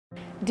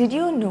Did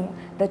you know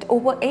that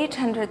over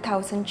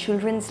 800,000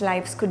 children's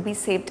lives could be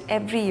saved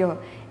every year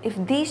if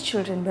these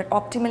children were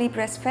optimally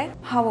breastfed?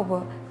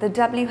 However, the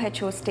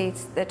WHO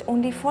states that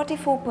only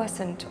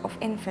 44% of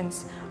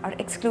infants are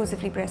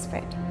exclusively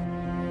breastfed.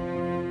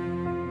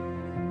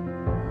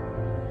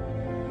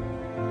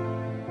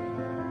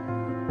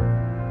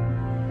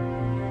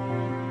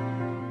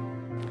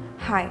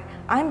 Hi,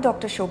 I'm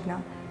Dr.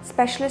 Shobna,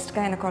 Specialist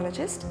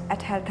Gynecologist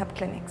at Health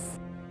Clinics.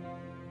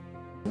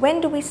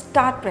 When do we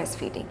start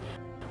breastfeeding?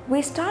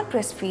 We start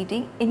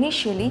breastfeeding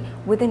initially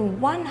within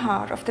 1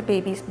 hour of the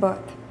baby's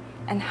birth.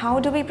 And how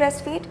do we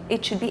breastfeed?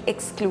 It should be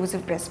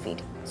exclusive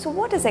breastfeeding. So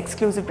what is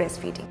exclusive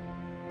breastfeeding?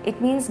 It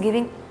means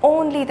giving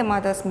only the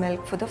mother's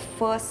milk for the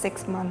first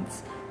 6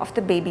 months of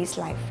the baby's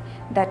life.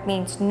 That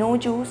means no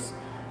juice,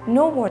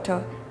 no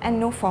water, and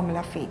no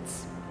formula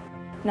feeds.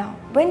 Now,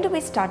 when do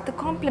we start the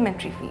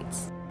complementary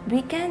feeds?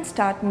 We can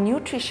start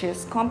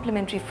nutritious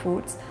complementary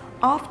foods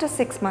after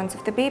 6 months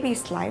of the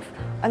baby's life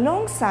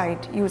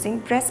alongside using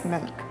breast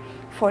milk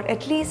for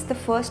at least the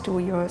first 2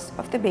 years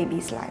of the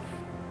baby's life.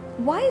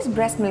 Why is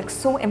breast milk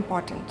so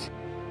important?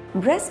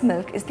 Breast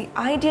milk is the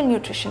ideal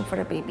nutrition for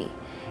a baby.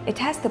 It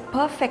has the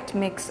perfect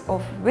mix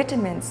of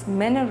vitamins,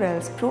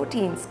 minerals,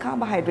 proteins,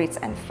 carbohydrates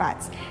and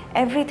fats,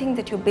 everything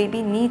that your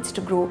baby needs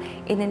to grow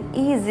in an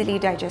easily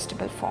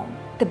digestible form.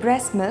 The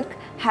breast milk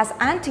has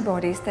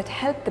antibodies that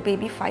help the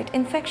baby fight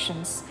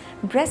infections.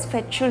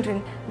 Breastfed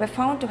children were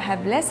found to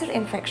have lesser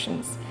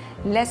infections,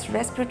 less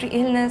respiratory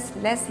illness,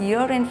 less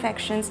ear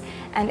infections,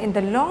 and in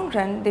the long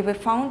run they were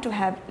found to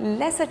have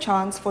lesser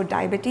chance for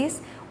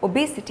diabetes,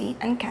 obesity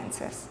and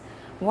cancers.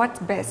 What's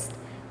best?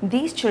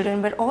 These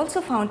children were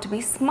also found to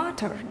be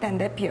smarter than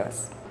their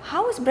peers.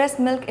 How is breast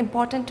milk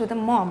important to the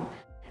mom?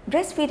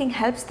 Breastfeeding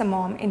helps the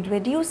mom in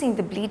reducing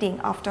the bleeding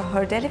after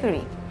her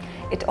delivery.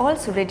 It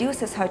also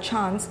reduces her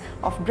chance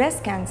of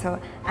breast cancer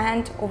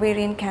and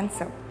ovarian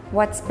cancer.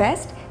 What's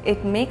best?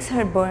 It makes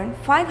her burn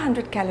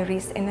 500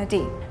 calories in a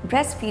day.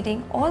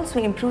 Breastfeeding also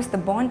improves the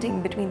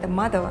bonding between the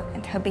mother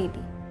and her baby.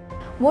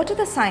 What are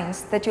the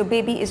signs that your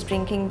baby is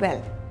drinking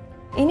well?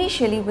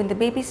 Initially, when the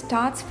baby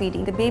starts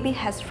feeding, the baby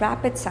has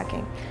rapid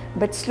sucking,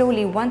 but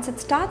slowly once it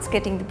starts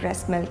getting the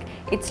breast milk,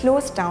 it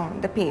slows down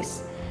the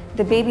pace.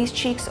 The baby's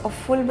cheeks are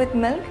full with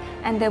milk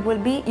and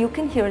you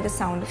can hear the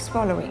sound of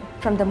swallowing.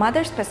 From the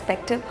mother's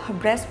perspective, her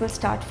breast will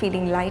start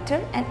feeling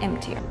lighter and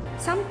emptier.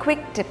 Some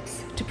quick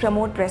tips to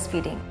promote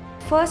breastfeeding.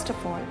 First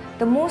of all,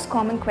 the most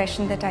common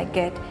question that I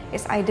get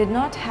is, I did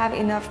not have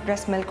enough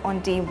breast milk on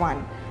day 1.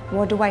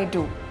 What do I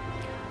do?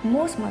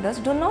 Most mothers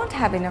do not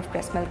have enough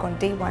breast milk on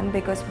day 1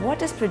 because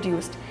what is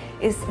produced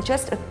is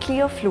just a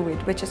clear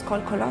fluid which is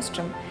called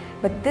colostrum.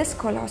 But this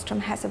colostrum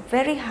has a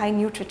very high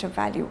nutritive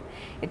value.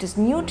 It is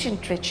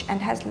nutrient rich and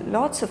has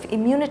lots of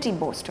immunity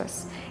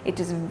boosters. It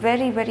is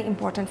very, very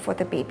important for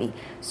the baby.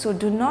 So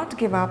do not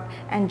give up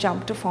and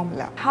jump to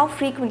formula. How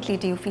frequently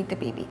do you feed the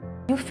baby?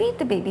 You feed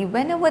the baby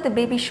whenever the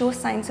baby shows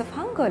signs of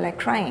hunger, like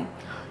crying.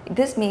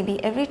 This may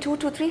be every 2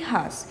 to 3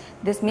 hours.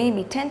 This may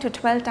be 10 to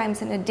 12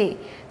 times in a day.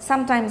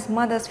 Sometimes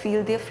mothers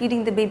feel they're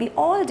feeding the baby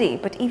all day,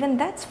 but even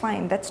that's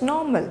fine, that's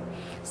normal.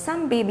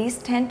 Some babies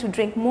tend to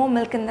drink more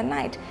milk in the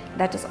night.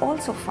 That is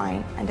also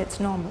fine and it's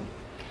normal.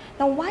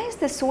 Now, why is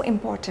this so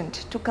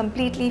important to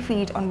completely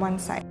feed on one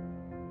side?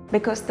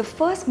 Because the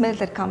first milk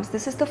that comes,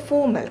 this is the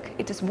fore milk.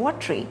 It is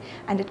watery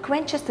and it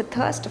quenches the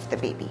thirst of the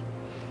baby.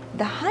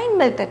 The hind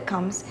milk that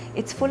comes,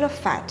 it's full of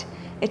fat.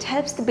 It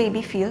helps the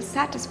baby feel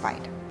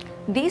satisfied.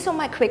 These are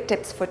my quick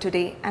tips for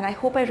today and I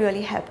hope I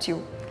really helped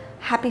you.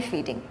 Happy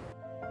feeding!